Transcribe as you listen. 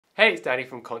Hey, it's Danny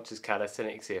from Conscious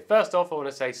Calisthenics here. First off, I want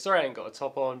to say sorry I ain't got a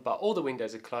top on, but all the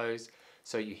windows are closed,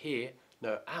 so you hear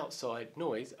no outside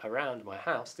noise around my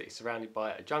house that is surrounded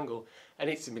by a jungle, and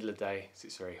it's the middle of the day, so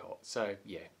it's very hot. So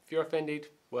yeah, if you're offended,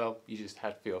 well, you just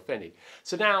had to feel offended.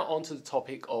 So now on to the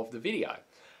topic of the video.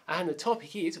 And the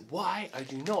topic is why I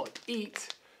do not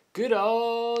eat good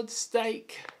old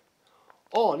steak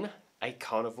on a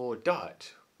carnivore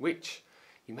diet, which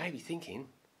you may be thinking,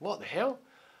 what the hell?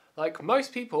 Like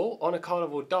most people on a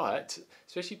carnivore diet,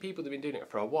 especially people that have been doing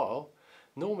it for a while,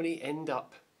 normally end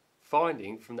up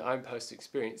finding from their own personal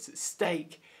experience that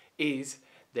steak is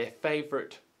their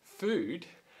favourite food,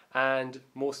 and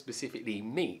more specifically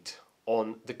meat,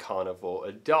 on the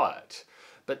carnivore diet.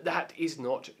 But that is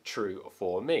not true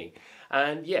for me.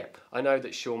 And yeah, I know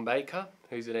that Shawn Baker,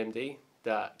 who's an MD,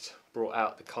 that brought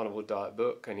out the Carnivore Diet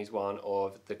book and is one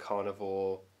of the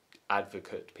carnivore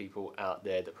advocate people out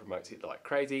there that promotes it like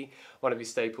crazy. One of his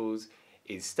staples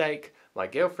is steak. My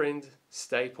girlfriend's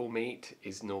staple meat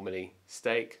is normally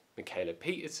steak. Michaela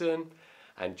Peterson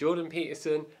and Jordan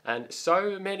Peterson and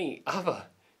so many other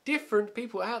different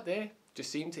people out there just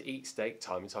seem to eat steak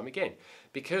time and time again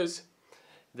because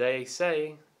they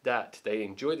say that they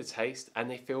enjoy the taste and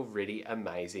they feel really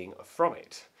amazing from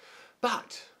it.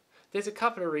 But there's a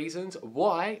couple of reasons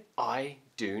why I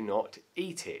do not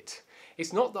eat it.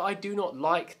 It's not that I do not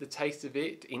like the taste of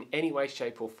it in any way,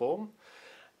 shape or form,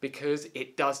 because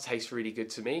it does taste really good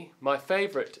to me. My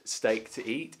favourite steak to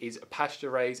eat is a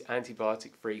pasture-raised,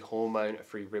 antibiotic-free,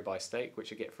 hormone-free ribeye steak,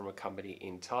 which I get from a company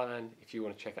in Thailand. If you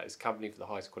want to check out this company for the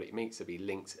highest quality meats, there'll be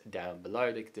links down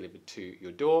below. They can deliver to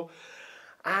your door.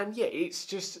 And yeah, it's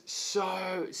just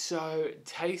so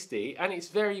tasty, and it's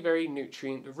very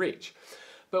nutrient rich.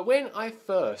 But when I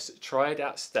first tried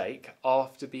out steak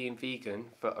after being vegan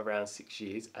for around 6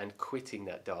 years and quitting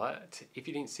that diet, if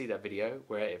you didn't see that video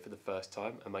where I ate it for the first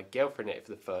time, and my girlfriend ate it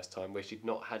for the first time where she'd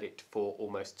not had it for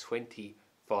almost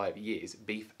 25 years,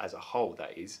 beef as a whole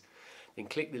that is, then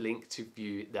click the link to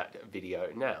view that video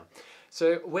now.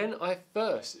 So when I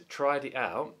first tried it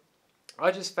out, I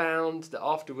just found that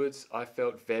afterwards I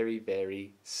felt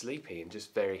very sleepy and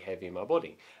just very heavy in my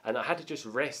body. And I had to just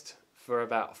rest for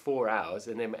about 4 hours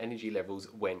and then my energy levels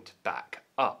went back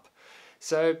up.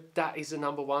 So that is the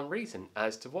number one reason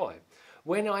as to why.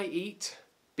 When I eat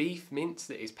beef mince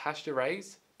that is pasture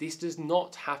raised, this does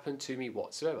not happen to me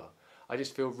whatsoever. I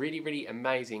just feel really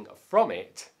amazing from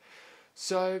it.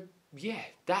 So yeah,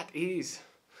 that is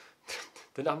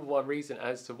the number one reason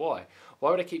as to why. Why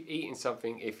would I keep eating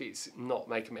something if it's not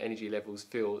making my energy levels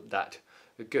feel that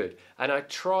good? And I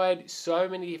tried so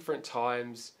many different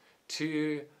times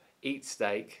to eat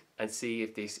steak and see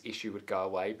if this issue would go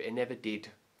away, but it never did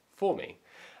for me.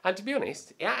 And to be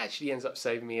honest, it actually ends up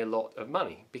saving me a lot of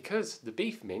money because the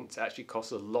beef mince actually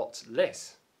costs a lot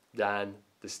less than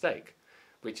the steak,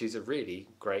 which is a really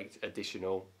great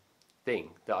additional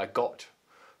thing that I got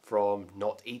from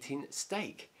not eating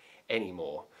steak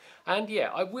anymore. And yeah,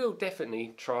 I will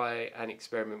definitely try and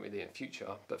experiment with it in the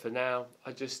future, but for now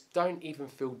I just don't even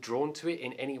feel drawn to it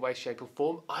in any way, shape or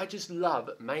form. I just love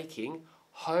making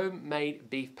homemade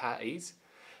beef patties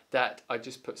that I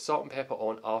just put salt and pepper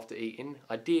on after eating.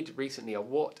 I did recently a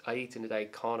what I eat in a day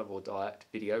carnivore diet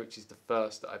video, which is the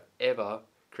first that I've ever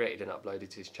created and uploaded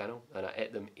to this channel, and I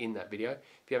ate them in that video.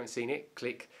 If you haven't seen it,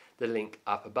 click the link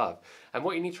up above. And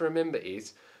what you need to remember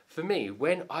is, for me,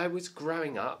 when I was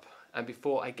growing up and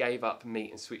before I gave up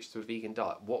meat and switched to a vegan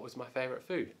diet, what was my favourite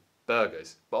food?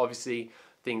 Burgers. But obviously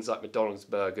things like McDonald's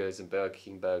burgers and Burger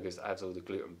King burgers that has all the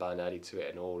gluten bun added to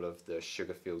it and all of the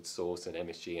sugar-filled sauce and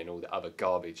MSG and all the other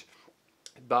garbage.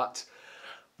 But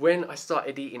when I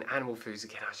started eating animal foods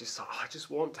again, I was just like, oh, I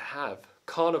just want to have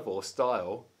carnivore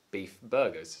style beef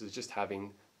burgers. So just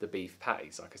having the beef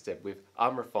patties, like I said, with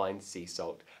unrefined sea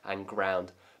salt and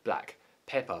ground black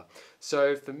pepper.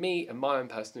 So for me and my own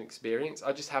personal experience,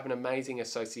 I just have an amazing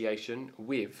association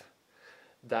with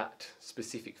that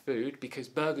specific food because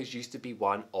burgers used to be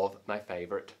one of my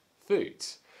favourite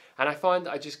foods. And I find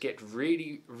that I just get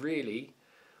really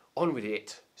on with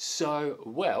it so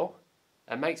well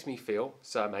and makes me feel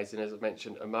so amazing, as I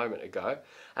mentioned a moment ago.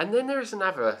 And then there is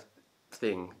another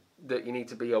thing that you need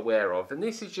to be aware of, and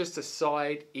this is just a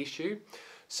side issue.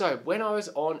 So when I was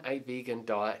on a vegan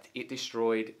diet, it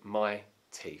destroyed my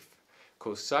teeth.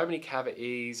 Caused so many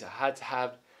cavities. I had to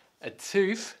have a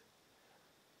tooth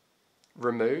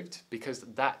removed because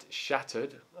that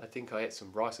shattered. I think I ate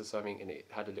some rice or something and it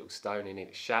had a little stone in it.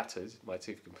 It shattered my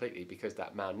tooth completely because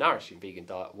that malnourishing vegan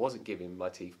diet wasn't giving my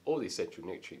teeth all the essential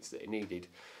nutrients that it needed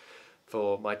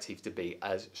for my teeth to be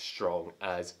as strong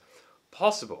as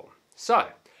possible. So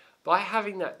by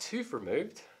having that tooth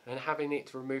removed, and having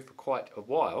it removed for quite a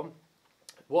while,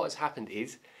 what has happened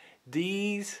is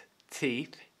these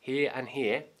teeth here and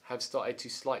here have started to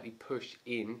slightly push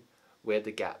in where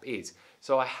the gap is.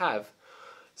 So I have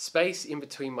space in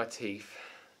between my teeth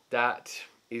that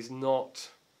is not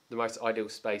the most ideal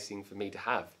spacing for me to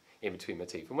have in between my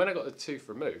teeth. And when I got the tooth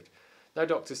removed, no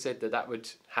doctor said that that would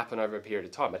happen over a period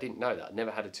of time. I didn't know that. I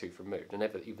never had a tooth removed. I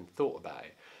never even thought about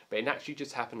it. But it actually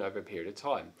just happened over a period of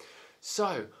time.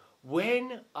 So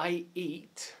when I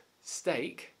eat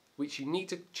steak, which you need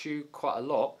to chew quite a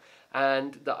lot,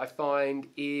 and that I find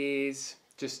is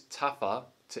just tougher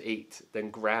to eat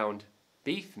than ground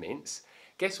beef mince,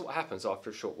 guess what happens after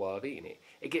a short while of eating it?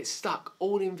 It gets stuck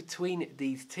all in between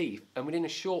these teeth, and within a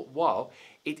short while,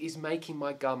 it is making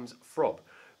my gums throb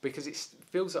because it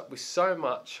fills up with so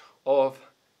much of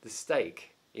the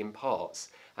steak in parts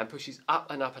and pushes up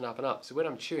and up and up and up. So when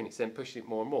I'm chewing, it's then pushing it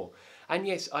more and more. And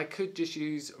yes, I could just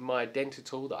use my dental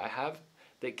tool that I have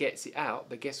that gets it out,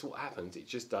 but guess what happens? It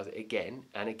just does it again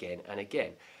and again and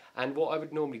again. And what I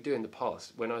would normally do in the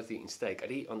past when I was eating steak,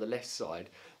 I'd eat on the left side,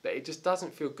 but it just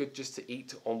doesn't feel good just to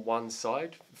eat on one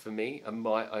side for me and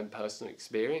my own personal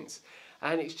experience.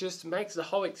 And it just makes the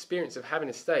whole experience of having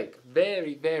a steak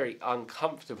very, very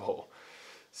uncomfortable.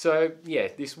 So yeah,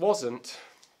 this wasn't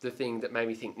the thing that made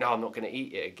me think, no, I'm not going to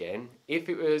eat it again. If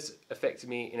it was affecting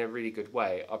me in a really good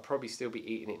way, I'd probably still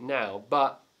be eating it now.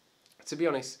 But to be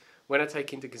honest, when I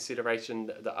take into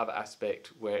consideration the other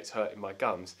aspect where it's hurting my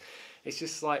gums, it's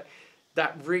just like,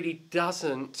 that really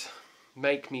doesn't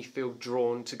make me feel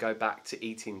drawn to go back to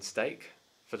eating steak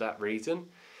for that reason.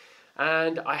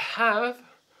 And I have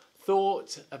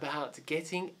thought about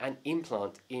getting an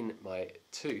implant in my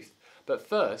tooth. But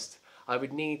first, I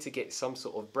would need to get some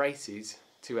sort of braces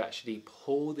to actually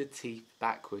pull the teeth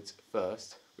backwards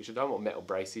first, which I don't want metal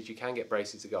braces. You can get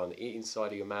braces that go on the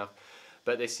inside of your mouth,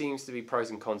 but there seems to be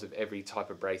pros and cons of every type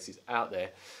of braces out there.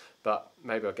 But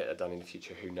maybe I'll get that done in the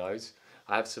future, who knows.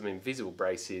 I have some invisible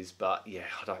braces, but yeah,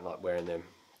 I don't like wearing them,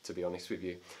 to be honest with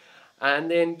you.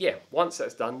 And then, yeah, once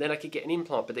that's done, then I could get an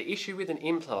implant. But the issue with an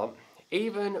implant,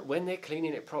 even when they're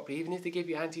cleaning it properly, even if they give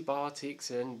you antibiotics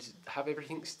and have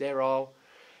everything sterile,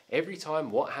 every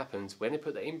time what happens, when they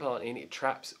put the implant in, it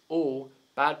traps all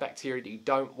bad bacteria that you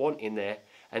don't want in there,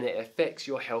 and it affects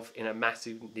your health in a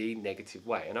massively negative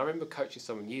way. And I remember coaching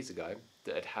someone years ago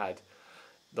that had had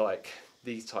like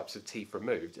these types of teeth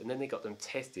removed, and then they got them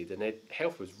tested and their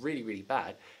health was really, really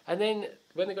bad. And then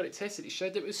when they got it tested, it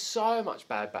showed there was so much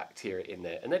bad bacteria in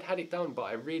there, and they'd had it done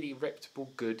by a really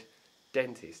reputable, good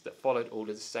dentist that followed all of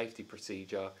the safety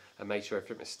procedure and made sure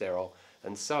everything was sterile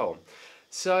and so on.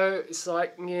 So it's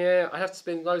like, yeah, I have to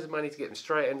spend loads of money to get them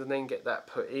straightened and then get that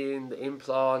put in, the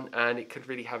implant, and it could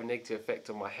really have a negative effect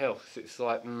on my health. So it's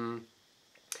like,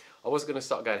 I was going to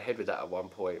start going ahead with that at one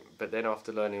point, but then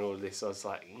after learning all of this, I was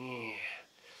like, yeah,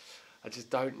 I just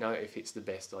don't know if it's the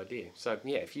best idea. So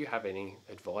yeah, if you have any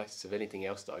advice of anything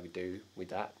else that I could do with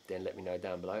that, then let me know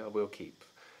down below. I will keep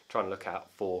trying to look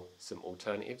out for some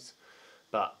alternatives.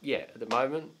 But yeah, at the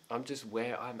moment, I'm just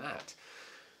where I'm at.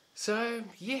 So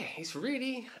yeah, it's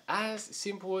really as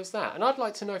simple as that. And I'd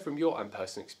like to know from your own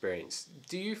personal experience,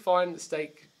 do you find that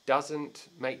steak doesn't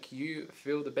make you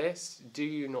feel the best? Do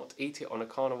you not eat it on a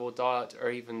carnivore diet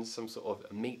or even some sort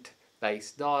of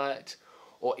meat-based diet?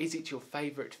 Or is it your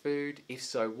favourite food? If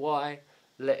so, why?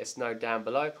 Let us know down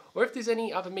below. Or if there's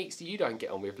any other meats that you don't get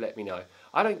on with, let me know.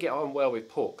 I don't get on well with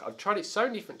pork. I've tried it so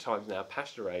many different times now,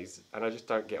 pasture raised, and I just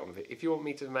don't get on with it. If you want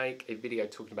me to make a video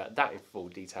talking about that in full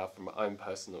detail from my own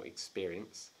personal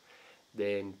experience,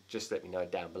 then just let me know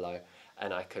down below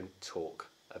and I can talk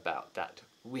about that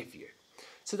with you.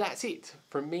 So that's it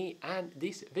from me and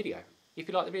this video. If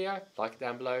you like the video, like it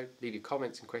down below, leave your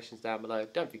comments and questions down below.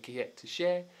 Don't forget to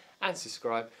share and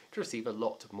subscribe to receive a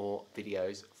lot more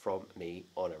videos from me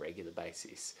on a regular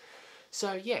basis.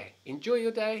 So yeah, enjoy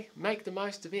your day, make the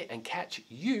most of it, and catch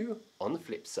you on the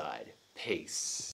flip side. Peace.